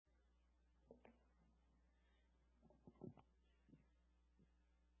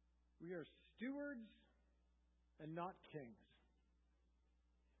We are stewards and not kings.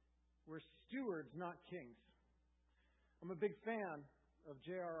 We're stewards, not kings. I'm a big fan of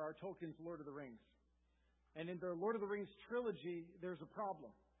J.R.R. Tolkien's Lord of the Rings. And in the Lord of the Rings trilogy, there's a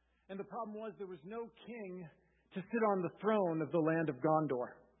problem. And the problem was there was no king to sit on the throne of the land of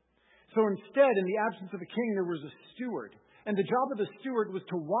Gondor. So instead, in the absence of a king, there was a steward. And the job of the steward was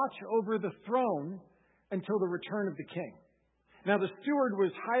to watch over the throne until the return of the king. Now, the steward was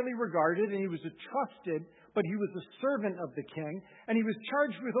highly regarded, and he was trusted, but he was a servant of the king, and he was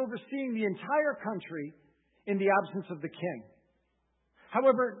charged with overseeing the entire country in the absence of the king.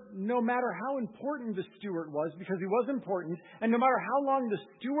 However, no matter how important the steward was, because he was important, and no matter how long the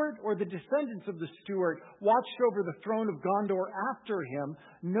steward or the descendants of the steward watched over the throne of Gondor after him,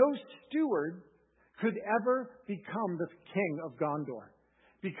 no steward could ever become the king of Gondor.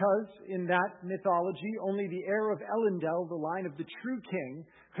 Because in that mythology, only the heir of Elendil, the line of the true king,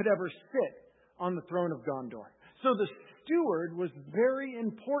 could ever sit on the throne of Gondor. So the steward was very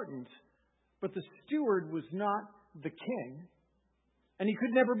important, but the steward was not the king, and he could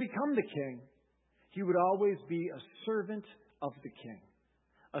never become the king. He would always be a servant of the king.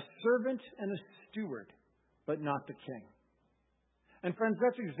 A servant and a steward, but not the king. And friends,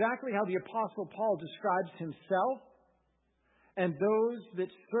 that's exactly how the Apostle Paul describes himself and those that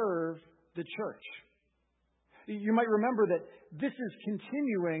serve the church. You might remember that this is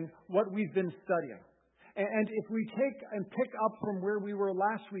continuing what we've been studying. And if we take and pick up from where we were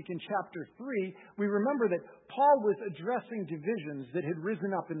last week in chapter 3, we remember that Paul was addressing divisions that had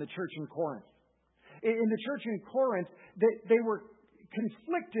risen up in the church in Corinth. In the church in Corinth, they were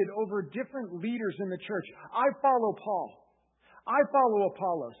conflicted over different leaders in the church. I follow Paul. I follow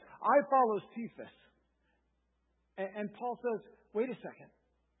Apollos. I follow Cephas. And Paul says, wait a second.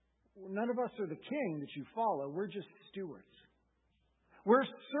 None of us are the king that you follow. We're just stewards. We're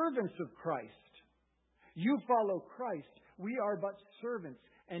servants of Christ. You follow Christ. We are but servants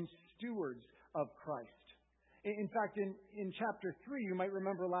and stewards of Christ. In fact, in chapter 3, you might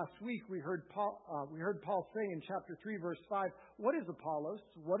remember last week, we heard Paul say in chapter 3, verse 5, what is Apollos?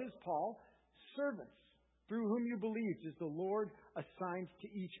 What is Paul? Servants, through whom you believed, is the Lord assigned to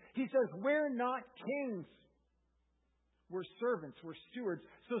each. He says, we're not kings. We're servants. We're stewards.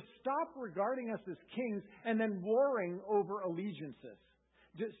 So stop regarding us as kings and then warring over allegiances.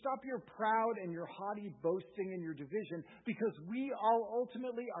 Stop your proud and your haughty boasting and your division, because we all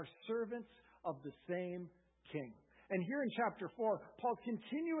ultimately are servants of the same king. And here in chapter 4, Paul's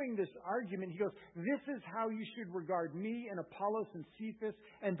continuing this argument. He goes, this is how you should regard me and Apollos and Cephas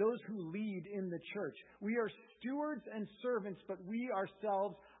and those who lead in the church. We are stewards and servants, but we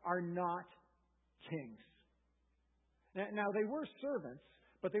ourselves are not kings. Now, they were servants,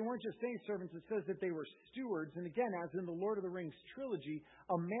 but they weren't just any servants. It says that they were stewards. And again, as in the Lord of the Rings trilogy,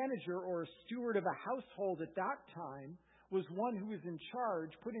 a manager or a steward of a household at that time was one who was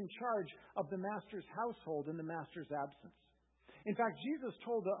put in charge of the master's household in the master's absence. In fact, Jesus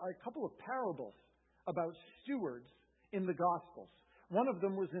told a couple of parables about stewards in the Gospels. One of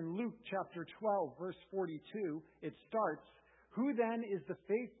them was in Luke chapter 12, verse 42. It starts, who then is the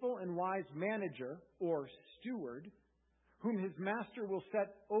faithful and wise manager or steward whom his master will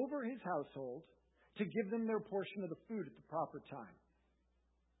set over his household to give them their portion of the food at the proper time?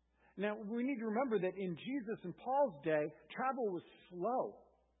 Now, we need to remember that in Jesus and Paul's day, travel was slow,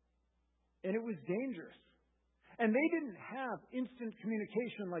 and it was dangerous. And they didn't have instant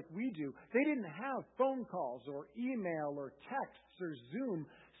communication like we do. They didn't have phone calls or email or texts or Zoom.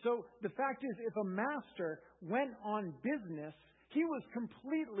 So the fact is, if a master went on business, he was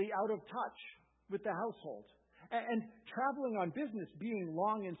completely out of touch with the household. And traveling on business being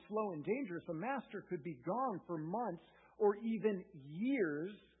long and slow and dangerous, a master could be gone for months or even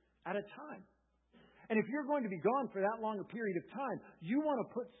years at a time. And if you're going to be gone for that long a period of time, you want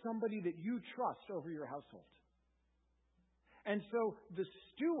to put somebody that you trust over your household. And so the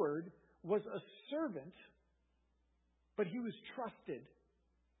steward was a servant, but he was trusted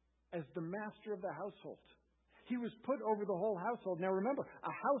as the master of the household. He was put over the whole household. Now remember,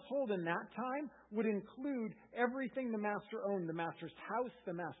 a household in that time would include everything the master owned. The master's house,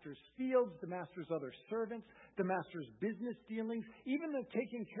 the master's fields, the master's other servants, the master's business dealings, even the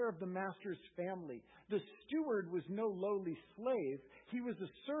taking care of the master's family. The steward was no lowly slave. He was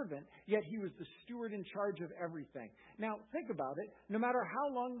a servant, yet he was the steward in charge of everything. Now think about it. No matter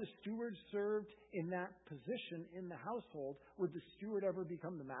how long the steward served in that position in the household, would the steward ever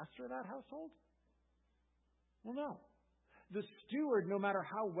become the master of that household? Well, no. The steward, no matter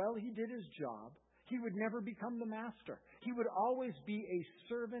how well he did his job, he would never become the master. He would always be a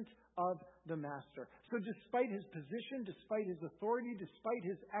servant of the master. So despite his position, despite his authority, despite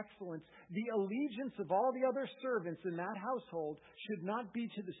his excellence, the allegiance of all the other servants in that household should not be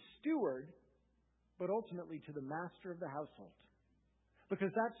to the steward, but ultimately to the master of the household.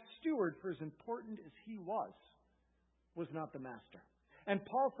 Because that steward, for as important as he was not the master. And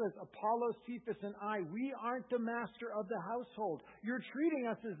Paul says, Apollos, Cephas, and I, we aren't the master of the household. You're treating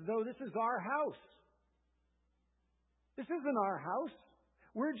us as though this is our house. This isn't our house.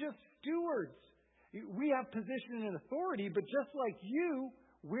 We're just stewards. We have position and authority, but just like you,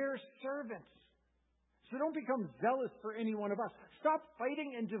 we're servants. So don't become zealous for any one of us. Stop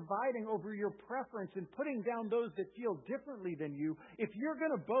fighting and dividing over your preference and putting down those that feel differently than you. If you're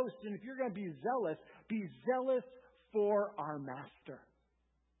going to boast and if you're going to be zealous for our master.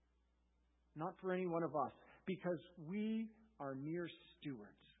 Not for any one of us, because we are mere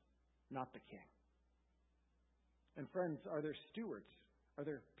stewards, not the king. And friends, are there stewards? Are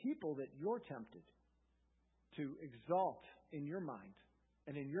there people that you're tempted to exalt in your mind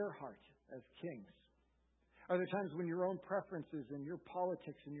and in your heart as kings? Are there times when your own preferences and your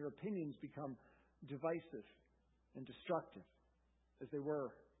politics and your opinions become divisive and destructive, as they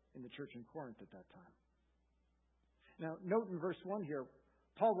were in the church in Corinth at that time? Now, note in verse 1 here,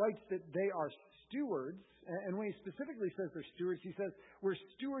 Paul writes that they are stewards, and when he specifically says they're stewards, he says, we're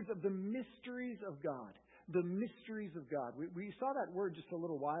stewards of the mysteries of God. The mysteries of God. We saw that word just a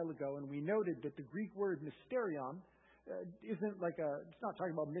little while ago, and we noted that the Greek word mysterion isn't it's not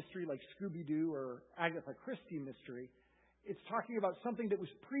talking about mystery like Scooby-Doo or Agatha Christie mystery. It's talking about something that was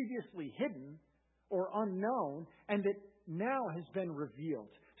previously hidden or unknown, and that now has been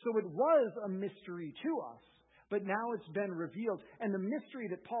revealed. So it was a mystery to us, but now it's been revealed. And the mystery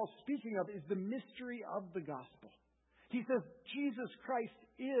that Paul's speaking of is the mystery of the gospel. He says Jesus Christ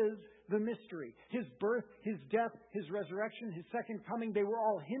is the mystery. His birth, His death, His resurrection, His second coming, they were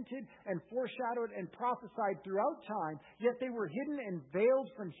all hinted and foreshadowed and prophesied throughout time, yet they were hidden and veiled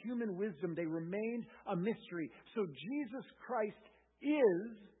from human wisdom. They remained a mystery. So Jesus Christ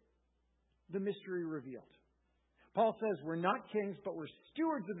is the mystery revealed. Paul says we're not kings, but we're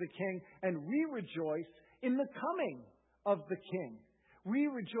stewards of the king, and we rejoice in the coming of the king. We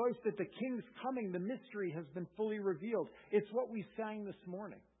rejoice that the king's coming, the mystery, has been fully revealed. It's what we sang this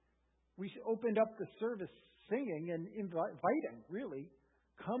morning. We opened up the service singing and inviting, really,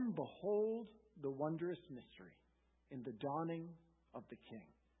 come behold the wondrous mystery in the dawning of the king.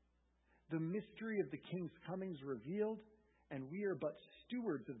 The mystery of the king's coming is revealed, and we are but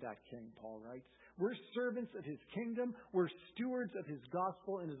stewards of that king, Paul writes. We're servants of his kingdom. We're stewards of his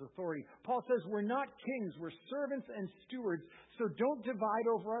gospel and his authority. Paul says we're not kings. We're servants and stewards. So don't divide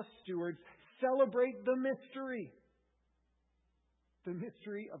over us stewards. Celebrate the mystery. The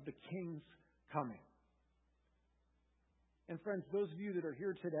mystery of the king's coming. And friends, those of you that are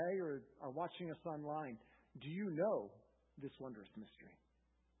here today or are watching us online, do you know this wondrous mystery?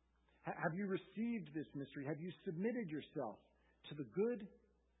 Have you received this mystery? Have you submitted yourself to the good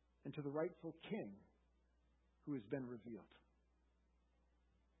and to the rightful king who has been revealed?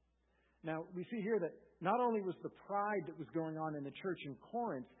 Now, we see here that not only was the pride that was going on in the church in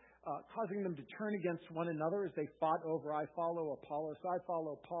Corinth causing them to turn against one another as they fought over, I follow Apollos, I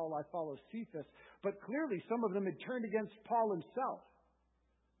follow Paul, I follow Cephas, but clearly some of them had turned against Paul himself.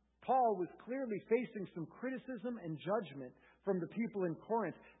 Paul was clearly facing some criticism and judgment from the people in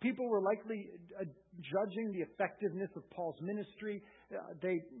Corinth. People were likely judging the effectiveness of Paul's ministry.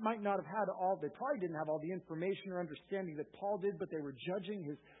 They might not have they probably didn't have all the information or understanding that Paul did, but they were judging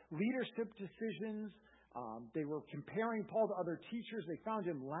his leadership decisions. They were comparing Paul to other teachers. They found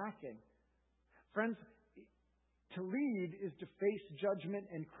him lacking. Friends, to lead is to face judgment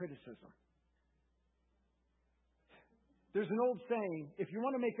and criticism. There's an old saying, if you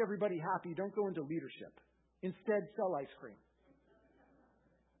want to make everybody happy, don't go into leadership. Instead, sell ice cream.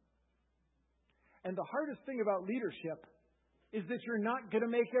 And the hardest thing about leadership is that you're not going to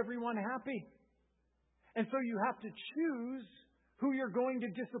make everyone happy. And so you have to choose who you're going to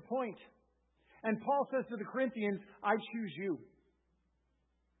disappoint. And Paul says to the Corinthians, I choose you.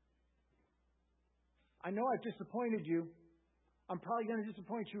 I know I've disappointed you. I'm probably going to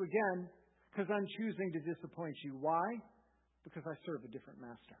disappoint you again because I'm choosing to disappoint you. Why? Because I serve a different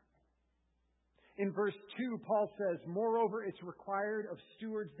master. In verse 2, Paul says, moreover, it's required of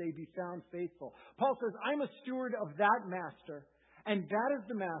stewards they be found faithful. Paul says, I'm a steward of that master, and that is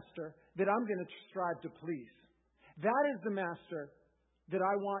the master that I'm going to strive to please. That is the master that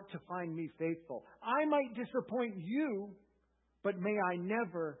I want to find me faithful. I might disappoint you, but may I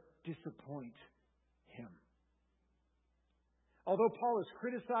never disappoint him. Although Paul is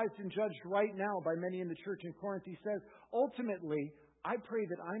criticized and judged right now by many in the church in Corinth, he says, ultimately, I pray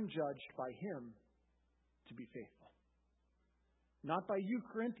that I'm judged by him to be faithful. Not by you,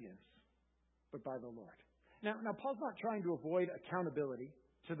 Corinthians, but by the Lord. Now, Paul's not trying to avoid accountability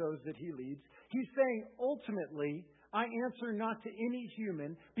to those that he leads. He's saying, ultimately, I answer not to any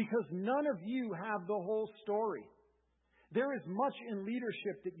human because none of you have the whole story. There is much in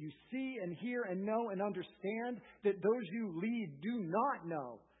leadership that you see and hear and know and understand that those you lead do not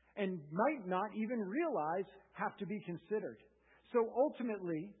know and might not even realize have to be considered. So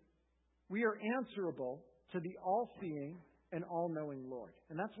ultimately, we are answerable to the all-seeing and all-knowing Lord.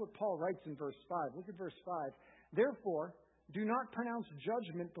 And that's what Paul writes in verse 5. Look at verse 5. Therefore, do not pronounce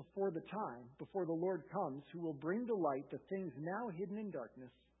judgment before the time, before the Lord comes, who will bring to light the things now hidden in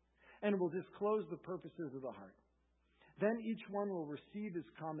darkness and will disclose the purposes of the heart. Then each one will receive his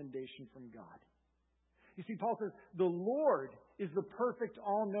commendation from God. You see, Paul says, the Lord is the perfect,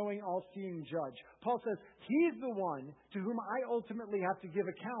 all-knowing, all-seeing judge. Paul says, he's the one to whom I ultimately have to give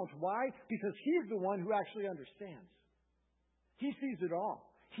account. Why? Because he's the one who actually understands. He sees it all.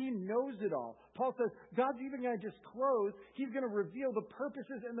 He knows it all. Paul says, God's even going to disclose, he's going to reveal the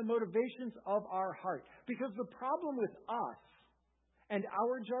purposes and the motivations of our heart. Because the problem with us and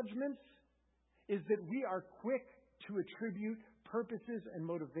our judgments is that we are quick to attribute purposes and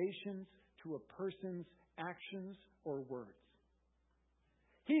motivations to a person's actions or words.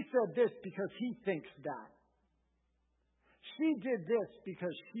 He said this because he thinks that. She did this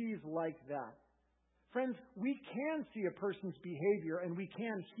because she's like that. Friends, we can see a person's behavior and we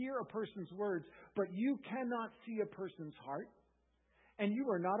can hear a person's words, but you cannot see a person's heart, and you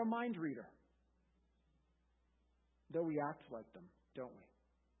are not a mind reader. Though we act like them, don't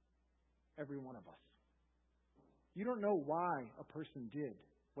we? Every one of us. You don't know why a person did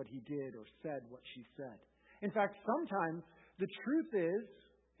what he did or said what she said. In fact, sometimes the truth is,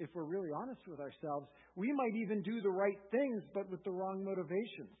 if we're really honest with ourselves, we might even do the right things, but with the wrong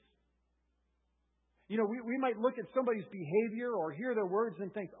motivations. You know, we might look at somebody's behavior or hear their words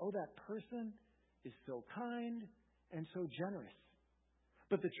and think, oh, that person is so kind and so generous.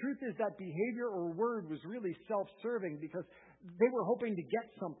 But the truth is that behavior or word was really self-serving because they were hoping to get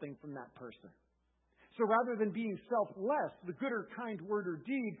something from that person. So rather than being selfless, the good or kind word or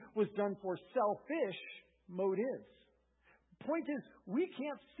deed was done for selfish motives. The point is, we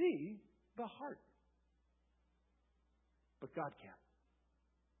can't see the heart. But God can.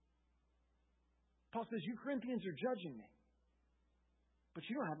 Paul says, you Corinthians are judging me. But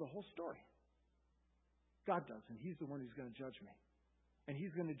you don't have the whole story. God does, and he's the one who's going to judge me. And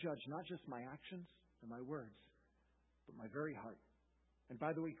he's going to judge not just my actions and my words, but my very heart. And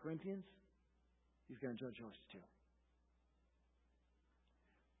by the way, Corinthians, he's going to judge yours too.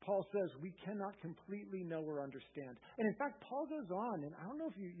 Paul says we cannot completely know or understand. And in fact, Paul goes on, and I don't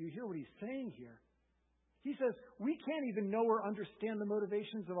know if you hear what he's saying here. He says we can't even know or understand the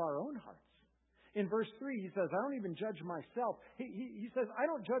motivations of our own hearts. In verse 3, he says, I don't even judge myself. He says, I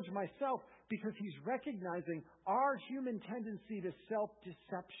don't judge myself because he's recognizing our human tendency to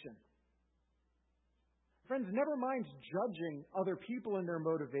self-deception. Friends, never mind judging other people and their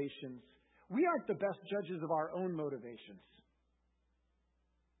motivations. We aren't the best judges of our own motivations.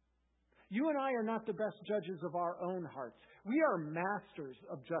 You and I are not the best judges of our own hearts. We are masters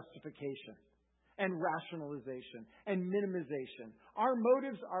of justification and rationalization and minimization. Our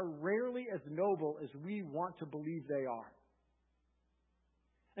motives are rarely as noble as we want to believe they are.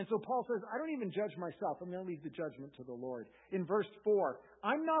 And so Paul says, I don't even judge myself. I'm going to leave the judgment to the Lord. In verse 4,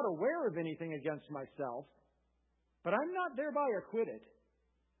 I'm not aware of anything against myself, but I'm not thereby acquitted.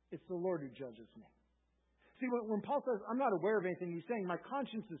 It's the Lord who judges me. See, when Paul says, I'm not aware of anything, he's saying my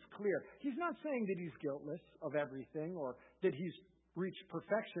conscience is clear. He's not saying that he's guiltless of everything or that he's reached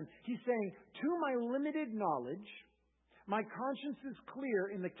perfection. He's saying, to my limited knowledge, my conscience is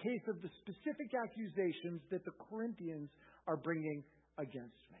clear in the case of the specific accusations that the Corinthians are bringing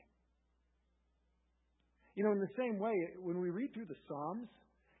against me. You know, in the same way, when we read through the Psalms,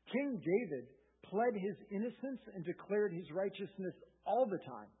 King David pled his innocence and declared his righteousness all the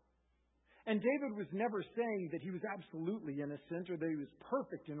time. And David was never saying that he was absolutely innocent or that he was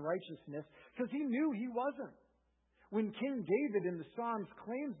perfect in righteousness, because he knew he wasn't. When King David in the Psalms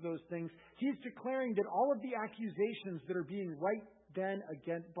claims those things, he's declaring that all of the accusations that are being right then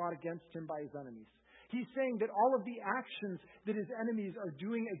brought against him by his enemies. He's saying that all of the actions that his enemies are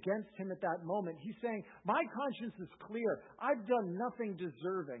doing against him at that moment, he's saying, my conscience is clear. I've done nothing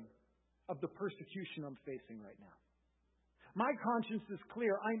deserving of the persecution I'm facing right now. My conscience is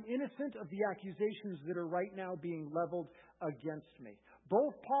clear. I'm innocent of the accusations that are right now being leveled against me.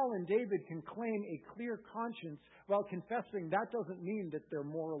 Both Paul and David can claim a clear conscience while confessing that doesn't mean that they're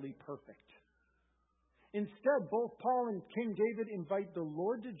morally perfect. Instead, both Paul and King David invite the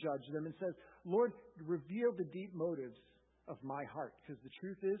Lord to judge them and says, Lord, reveal the deep motives of my heart. Because the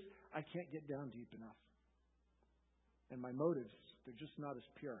truth is, I can't get down deep enough. And my motives, they're just not as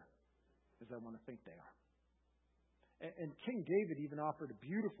pure as I want to think they are. And King David even offered a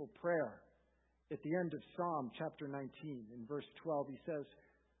beautiful prayer at the end of Psalm chapter 19. In verse 12, he says,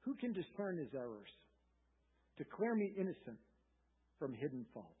 who can discern his errors? Declare me innocent from hidden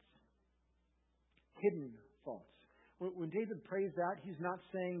faults. Hidden faults. When David prays that, he's not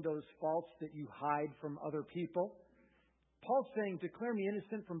saying those faults that you hide from other people. Paul's saying, declare me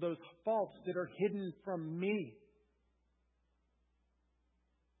innocent from those faults that are hidden from me.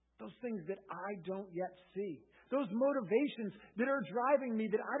 Those things that I don't yet see. Those motivations that are driving me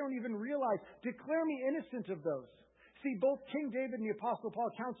that I don't even realize. Declare me innocent of those. See, both King David and the Apostle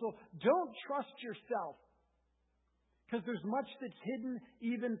Paul counsel, don't trust yourself. Because there's much that's hidden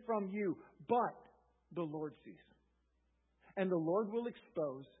even from you. But the Lord sees. And the Lord will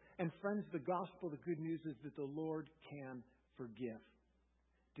expose. And friends, the gospel, the good news is that the Lord can forgive.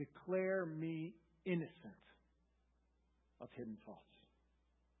 Declare me innocent of hidden faults.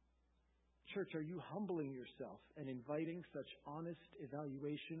 Church, are you humbling yourself and inviting such honest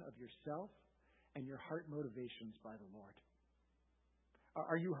evaluation of yourself and your heart motivations by the Lord?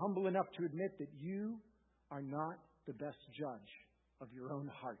 Are you humble enough to admit that you are not the best judge of your own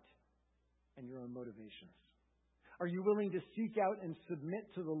heart and your own motivations? Are you willing to seek out and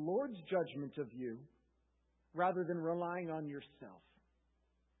submit to the Lord's judgment of you rather than relying on yourself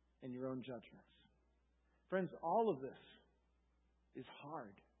and your own judgments? Friends, all of this is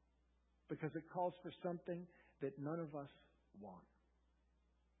hard. Because it calls for something that none of us want.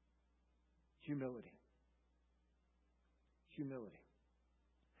 Humility. Humility.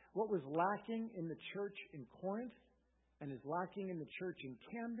 What was lacking in the church in Corinth and is lacking in the church in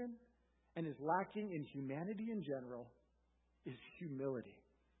Camden and is lacking in humanity in general is humility.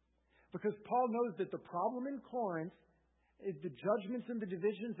 Because Paul knows that the problem in Corinth is the judgments and the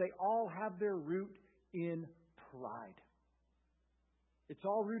divisions, they all have their root in pride. It's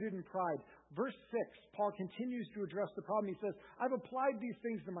all rooted in pride. Verse 6, Paul continues to address the problem. He says, I've applied these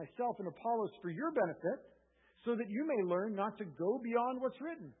things to myself and Apollos for your benefit, so that you may learn not to go beyond what's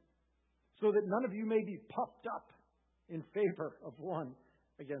written, so that none of you may be puffed up in favor of one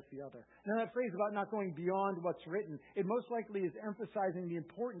against the other. Now that phrase about not going beyond what's written, it most likely is emphasizing the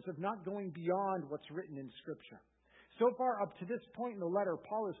importance of not going beyond what's written in Scripture. So far up to this point in the letter,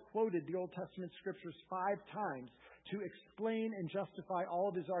 Paul has quoted the Old Testament Scriptures 5 times to explain and justify all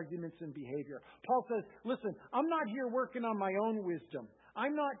of his arguments and behavior. Paul says, listen, I'm not here working on my own wisdom.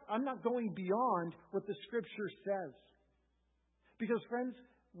 I'm not going beyond what the Scripture says. Because, friends,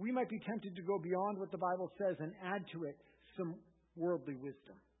 we might be tempted to go beyond what the Bible says and add to it some worldly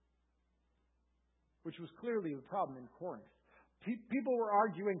wisdom, which was clearly the problem in Corinth. People were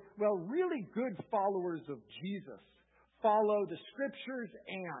arguing, well, really good followers of Jesus follow the Scriptures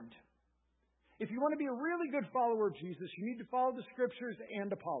and. If you want to be a really good follower of Jesus, you need to follow the Scriptures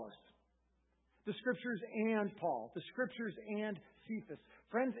and Apollos. The Scriptures and Paul. The Scriptures and Cephas.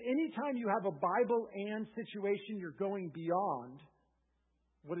 Friends, anytime you have a Bible and situation, you're going beyond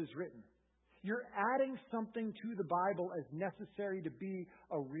what is written. You're adding something to the Bible as necessary to be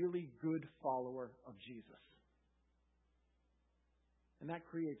a really good follower of Jesus. And that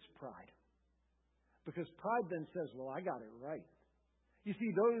creates pride. Because pride then says, well, I got it right. You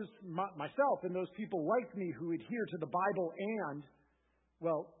see, those, myself and those people like me who adhere to the Bible and,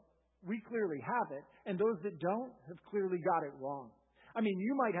 well, we clearly have it. And those that don't have clearly got it wrong. I mean,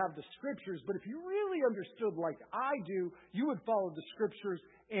 you might have the Scriptures, but if you really understood like I do, you would follow the Scriptures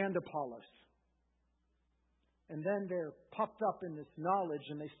and Apollos. And then they're puffed up in this knowledge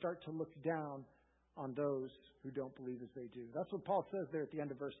and they start to look down on those who don't believe as they do. That's what Paul says there at the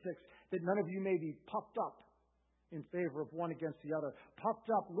end of verse 6, that none of you may be puffed up in favor of one against the other. Puffed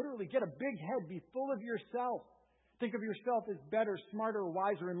up, literally get a big head, be full of yourself. Think of yourself as better, smarter,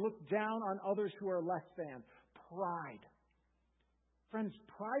 wiser, and look down on others who are less than. Pride. Friends,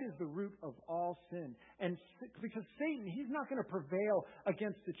 pride is the root of all sin. And because Satan, he's not going to prevail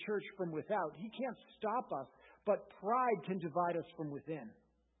against the church from without. He can't stop us, but pride can divide us from within.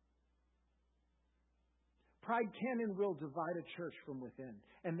 Pride can and will divide a church from within.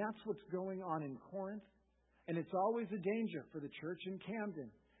 And that's what's going on in Corinth. And it's always a danger for the church in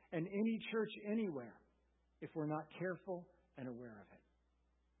Camden and any church anywhere if we're not careful and aware of it.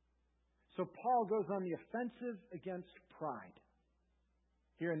 So Paul goes on the offensive against pride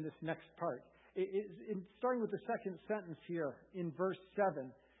here in this next part. Starting with the second sentence here in verse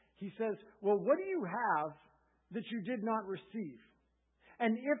 7, he says, well, what do you have that you did not receive?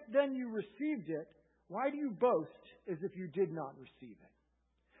 And if then you received it, why do you boast as if you did not receive it?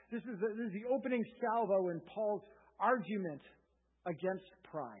 This is the opening salvo in Paul's argument against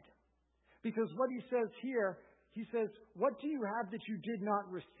pride. Because what he says here, he says, what do you have that you did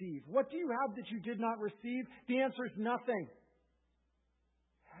not receive? What do you have that you did not receive? The answer is nothing.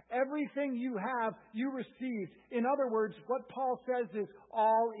 Everything you have, you received. In other words, what Paul says is,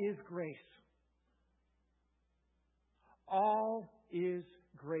 all is grace. All is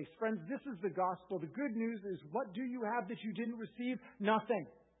grace. Friends, this is the gospel. The good news is, what do you have that you didn't receive? Nothing.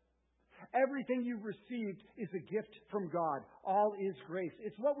 Everything you've received is a gift from God. All is grace.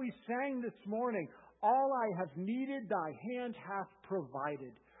 It's what we sang this morning. All I have needed, thy hand hath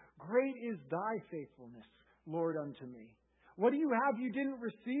provided. Great is thy faithfulness, Lord, unto me. What do you have you didn't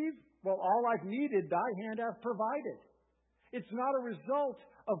receive? Well, all I've needed, thy hand hath provided. It's not a result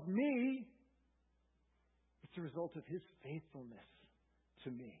of me. It's a result of his faithfulness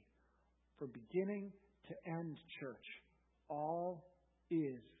to me. From beginning to end, church, all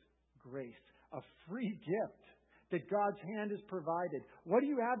is grace. A free gift that God's hand has provided. What do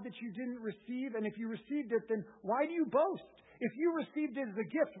you have that you didn't receive? And if you received it, then why do you boast? If you received it as a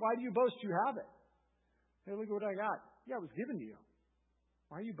gift, why do you boast you have it? Hey, look at what I got. Yeah, it was given to you.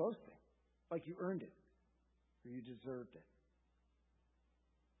 Why are you boasting? Like you earned it or you deserved it.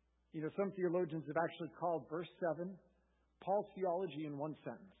 You know, some theologians have actually called verse 7 Paul's theology in one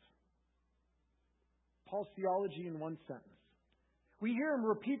sentence. Paul's theology in one sentence. We hear him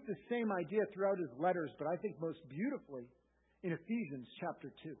repeat the same idea throughout his letters, but I think most beautifully in Ephesians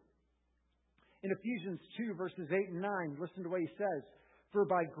chapter 2. In Ephesians 2, verses 8 and 9, listen to what he says. For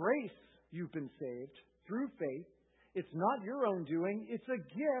by grace you've been saved through faith. It's not your own doing. It's a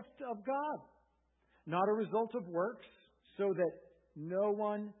gift of God. Not a result of works, so that no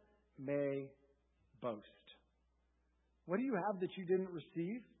one may boast. What do you have that you didn't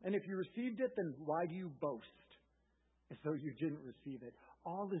receive? And if you received it, then why do you boast as though you didn't receive it?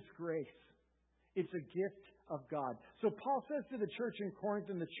 All is grace. It's a gift of God. So Paul says to the church in Corinth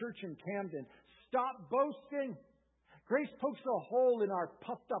and the church in Camden, stop boasting. Grace pokes a hole in our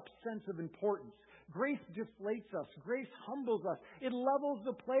puffed up sense of importance. Grace deflates us. Grace humbles us. It levels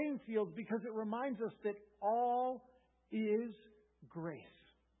the playing field because it reminds us that all is grace.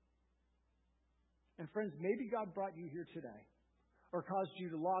 And friends, maybe God brought you here today or caused you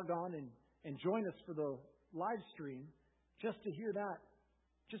to log on and join us for the live stream just to hear that,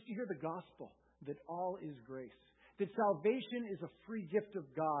 just to hear the gospel that all is grace. That salvation is a free gift of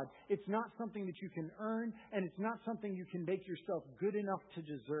God. It's not something that you can earn, and it's not something you can make yourself good enough to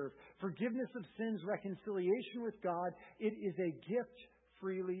deserve. Forgiveness of sins, reconciliation with God, it is a gift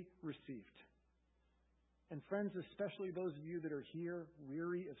freely received. And friends, especially those of you that are here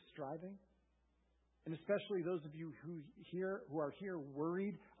weary of striving, and especially those of you who are here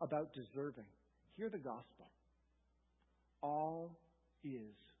worried about deserving, hear the gospel. All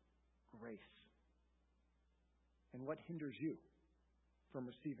is grace. And what hinders you from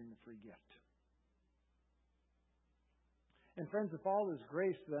receiving the free gift? And friends, if all is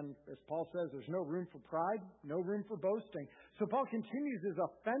grace, then, as Paul says, there's no room for pride, no room for boasting. So Paul continues his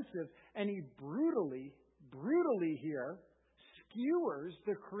offensive, and he brutally here skewers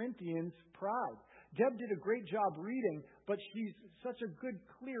the Corinthians' pride. Deb did a great job reading, but she's such a good,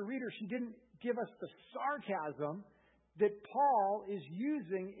 clear reader, she didn't give us the sarcasm that Paul is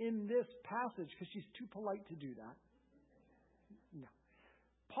using in this passage because she's too polite to do that. No.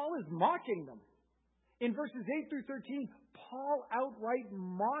 Paul is mocking them. In verses 8 through 13, Paul outright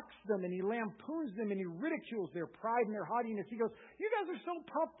mocks them and he lampoons them and he ridicules their pride and their haughtiness. He goes, you guys are so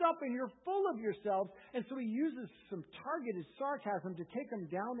puffed up and you're full of yourselves. And so he uses some targeted sarcasm to take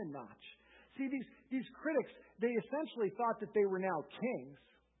them down a notch. See, these critics, they essentially thought that they were now kings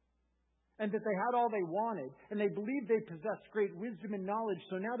and that they had all they wanted, and they believed they possessed great wisdom and knowledge,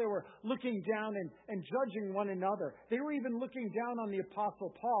 so now they were looking down and judging one another. They were even looking down on the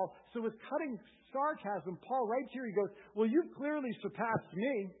Apostle Paul. So with cutting sarcasm, Paul writes here, he goes, well, you've clearly surpassed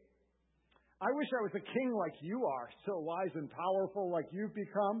me. I wish I was a king like you are, so wise and powerful like you've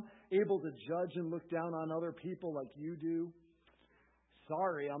become, able to judge and look down on other people like you do.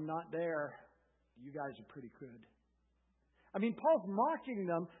 Sorry, I'm not there. You guys are pretty good. I mean, Paul's mocking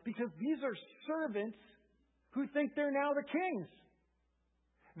them because these are servants who think they're now the kings.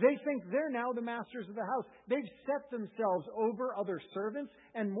 They think they're now the masters of the house. They've set themselves over other servants,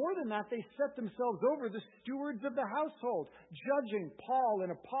 and more than that, they set themselves over the stewards of the household, judging Paul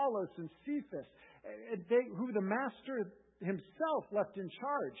and Apollos and Cephas, who the master himself left in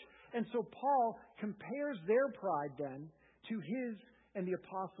charge. And so Paul compares their pride then to his and the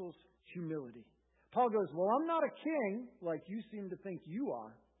apostles' humility. Paul goes, well, I'm not a king like you seem to think you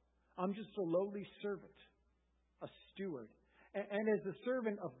are. I'm just a lowly servant, a steward. And as a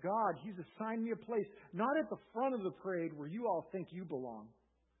servant of God, He's assigned me a place, not at the front of the parade where you all think you belong.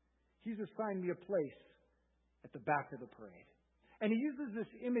 He's assigned me a place at the back of the parade. And he uses this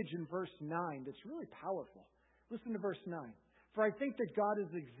image in verse 9 that's really powerful. Listen to verse 9. For I think that God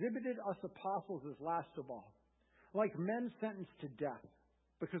has exhibited us apostles as last of all, like men sentenced to death,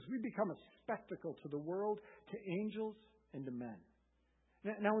 because we become a spectacle to the world, to angels, and to men.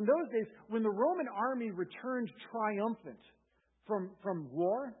 Now in those days, when the Roman army returned triumphant from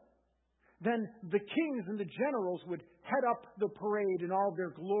war, then the kings and the generals would head up the parade in all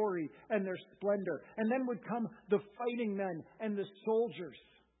their glory and their splendor. And then would come the fighting men and the soldiers.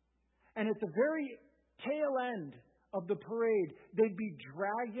 And at the very tail end of the parade, they'd be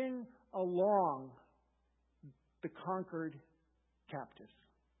dragging along the conquered captives,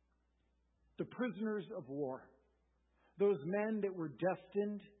 the prisoners of war, those men that were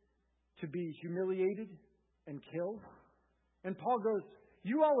destined to be humiliated and killed. And Paul goes,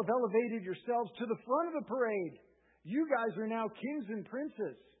 you all have elevated yourselves to the front of the parade. You guys are now kings and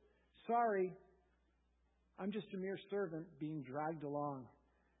princes. Sorry, I'm just a mere servant being dragged along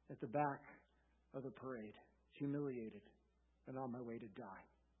at the back of the parade, humiliated and on my way to die.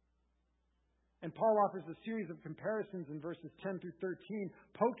 And Paul offers a series of comparisons in verses 10 through 13,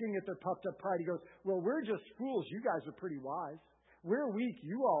 poking at their puffed up pride. He goes, well, we're just fools. You guys are pretty wise. We're weak.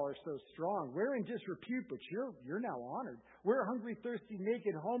 You all are so strong. We're in disrepute, but you're now honored. We're hungry, thirsty,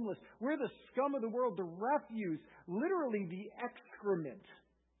 naked, homeless. We're the scum of the world, the refuse, literally the excrement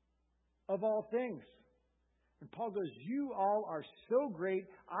of all things. And Paul goes, you all are so great.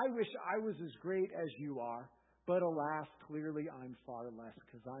 I wish I was as great as you are. But alas, clearly I'm far less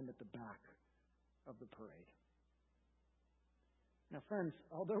because I'm at the back of the parade. Now, friends,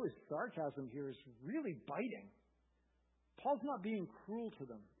 although his sarcasm here is really biting, Paul's not being cruel to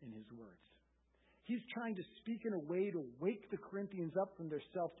them in his words. He's trying to speak in a way to wake the Corinthians up from their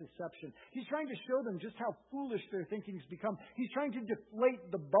self-deception. He's trying to show them just how foolish their thinking's become. He's trying to deflate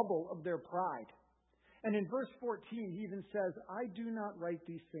the bubble of their pride. And in verse 14, he even says, I do not write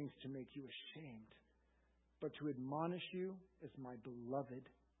these things to make you ashamed, but to admonish you as my beloved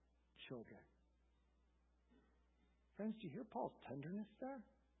children. Friends, do you hear Paul's tenderness there?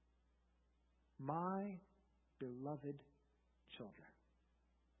 My beloved children.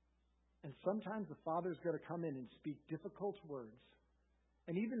 And sometimes the father's got to come in and speak difficult words,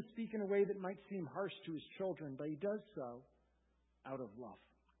 and even speak in a way that might seem harsh to his children, but he does so out of love.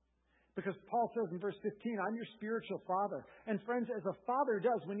 Because Paul says in verse 15, I'm your spiritual father. And friends, as a father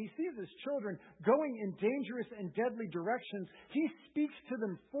does, when he sees his children going in dangerous and deadly directions, he speaks to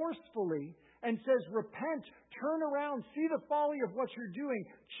them forcefully and says, repent, turn around, see the folly of what you're doing,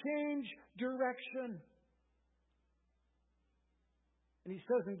 change direction. And he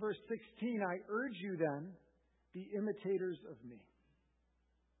says in verse 16, I urge you then, be imitators of me.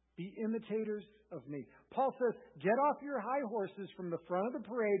 Be imitators of me. Paul says, get off your high horses from the front of the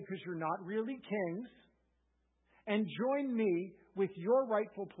parade because you're not really kings, and join me with your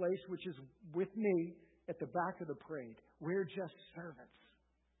rightful place, which is with me at the back of the parade. We're just servants.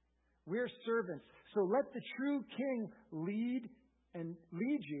 We're servants. So let the true king lead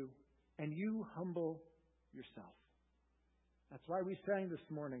you, and you humble yourself. That's why we sang this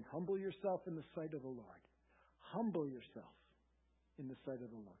morning, humble yourself in the sight of the Lord. Humble yourself in the sight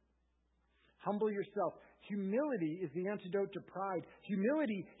of the Lord. Humble yourself. Humility is the antidote to pride.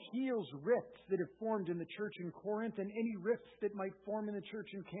 Humility heals rifts that have formed in the church in Corinth and any rifts that might form in the church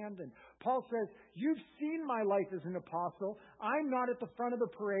in Camden. Paul says, you've seen my life as an apostle. I'm not at the front of the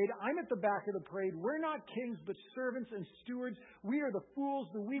parade. I'm at the back of the parade. We're not kings, but servants and stewards. We are the fools,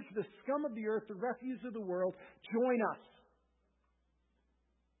 the weak, the scum of the earth, the refuse of the world. Join us.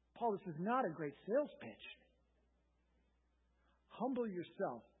 Paul, this is not a great sales pitch. Humble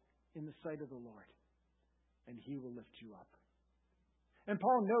yourself in the sight of the Lord, and He will lift you up. And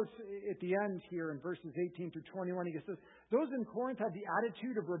Paul notes at the end here in verses 18 through 21, he says, those in Corinth have the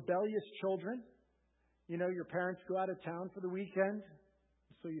attitude of rebellious children. You know, your parents go out of town for the weekend,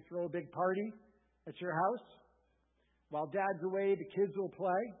 so you throw a big party at your house. While Dad's away, the kids will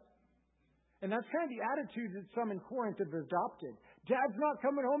play. And that's kind of the attitude that some in Corinth have adopted. Dad's not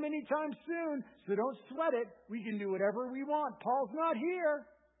coming home anytime soon, so don't sweat it. We can do whatever we want. Paul's not here.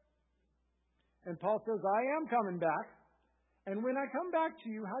 And Paul says, I am coming back. And when I come back to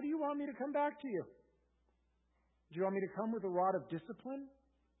you, how do you want me to come back to you? Do you want me to come with a rod of discipline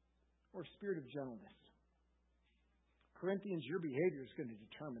or a spirit of gentleness? Corinthians, your behavior is going to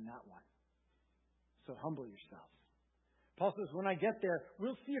determine that one. So humble yourselves. Paul says, when I get there,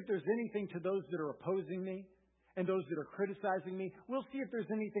 we'll see if there's anything to those that are opposing me and those that are criticizing me. We'll see if there's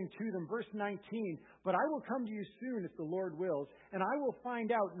anything to them. Verse 19, but I will come to you soon if the Lord wills, and I will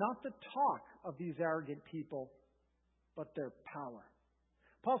find out not the talk of these arrogant people, but their power.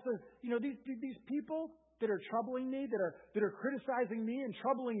 Paul says, these people that are troubling me, that are criticizing me and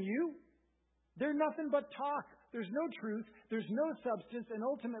troubling you, they're nothing but talk. There's no truth, there's no substance, and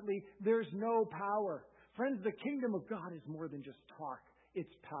ultimately, there's no power. Friends, the kingdom of God is more than just talk.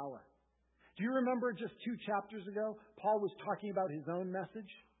 It's power. Do you remember just 2 chapters ago, Paul was talking about his own message?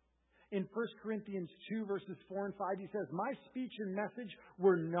 In 1 Corinthians 2, verses 4 and 5, he says, my speech and message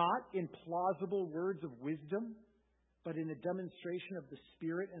were not in plausible words of wisdom, but in a demonstration of the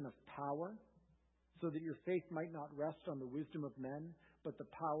Spirit and of power, so that your faith might not rest on the wisdom of men, but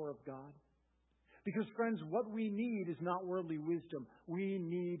the power of God. Because, friends, what we need is not worldly wisdom. We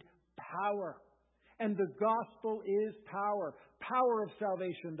need power. And the gospel is power. Power of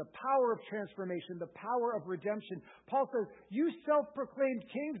salvation, the power of transformation, the power of redemption. Paul says, you self-proclaimed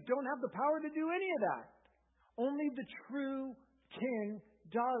kings don't have the power to do any of that. Only the true king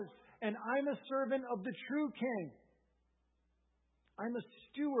does. And I'm a servant of the true king. I'm a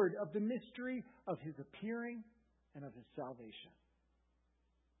steward of the mystery of his appearing and of his salvation.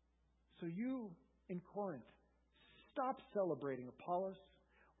 So you in Corinth, stop celebrating Apollos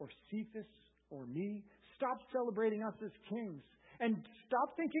or Cephas or me. Stop celebrating us as kings. And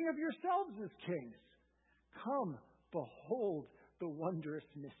stop thinking of yourselves as kings. Come, behold the wondrous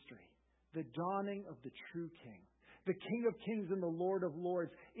mystery, the dawning of the true king, the King of kings and the Lord of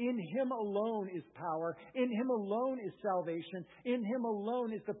lords. In him alone is power. In him alone is salvation. In him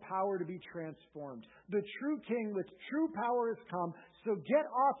alone is the power to be transformed. The true king with true power has come. So get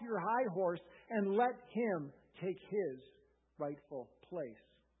off your high horse and let him take his rightful place.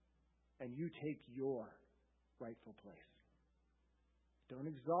 And you take your rightful place. Don't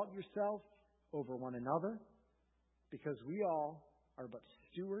exalt yourself over one another, because we all are but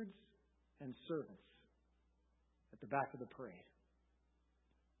stewards and servants at the back of the parade.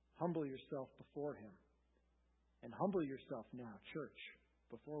 Humble yourself before him. And humble yourself now, church,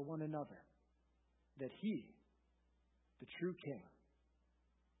 before one another, that he, the true king,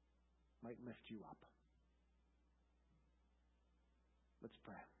 might lift you up. Let's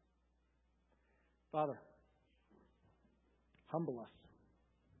pray. Father, humble us.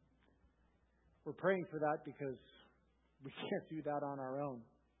 We're praying for that because we can't do that on our own.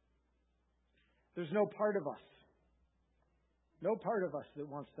 There's no part of us that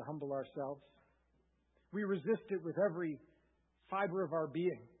wants to humble ourselves. We resist it with every fiber of our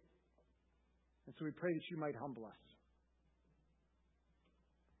being. And so we pray that you might humble us.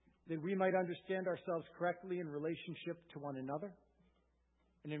 That we might understand ourselves correctly in relationship to one another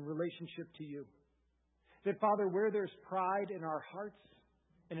and in relationship to you. That, Father, where there's pride in our hearts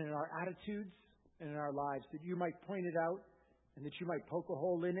and in our attitudes and in our lives, that you might point it out and that you might poke a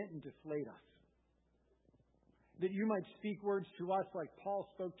hole in it and deflate us. That you might speak words to us like Paul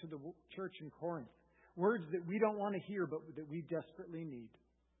spoke to the church in Corinth. Words that we don't want to hear, but that we desperately need.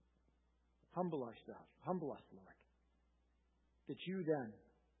 Humble ourselves. Humble us, Lord. That you then,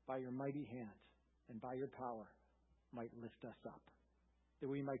 by your mighty hand and by your power, might lift us up. That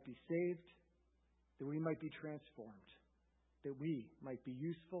we might be saved. That we might be transformed. That we might be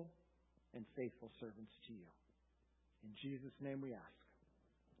useful and faithful servants to you. In Jesus' name we ask.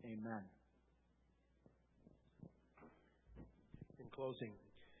 Amen. In closing,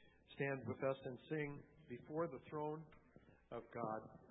 stand with us and sing Before the Throne of God.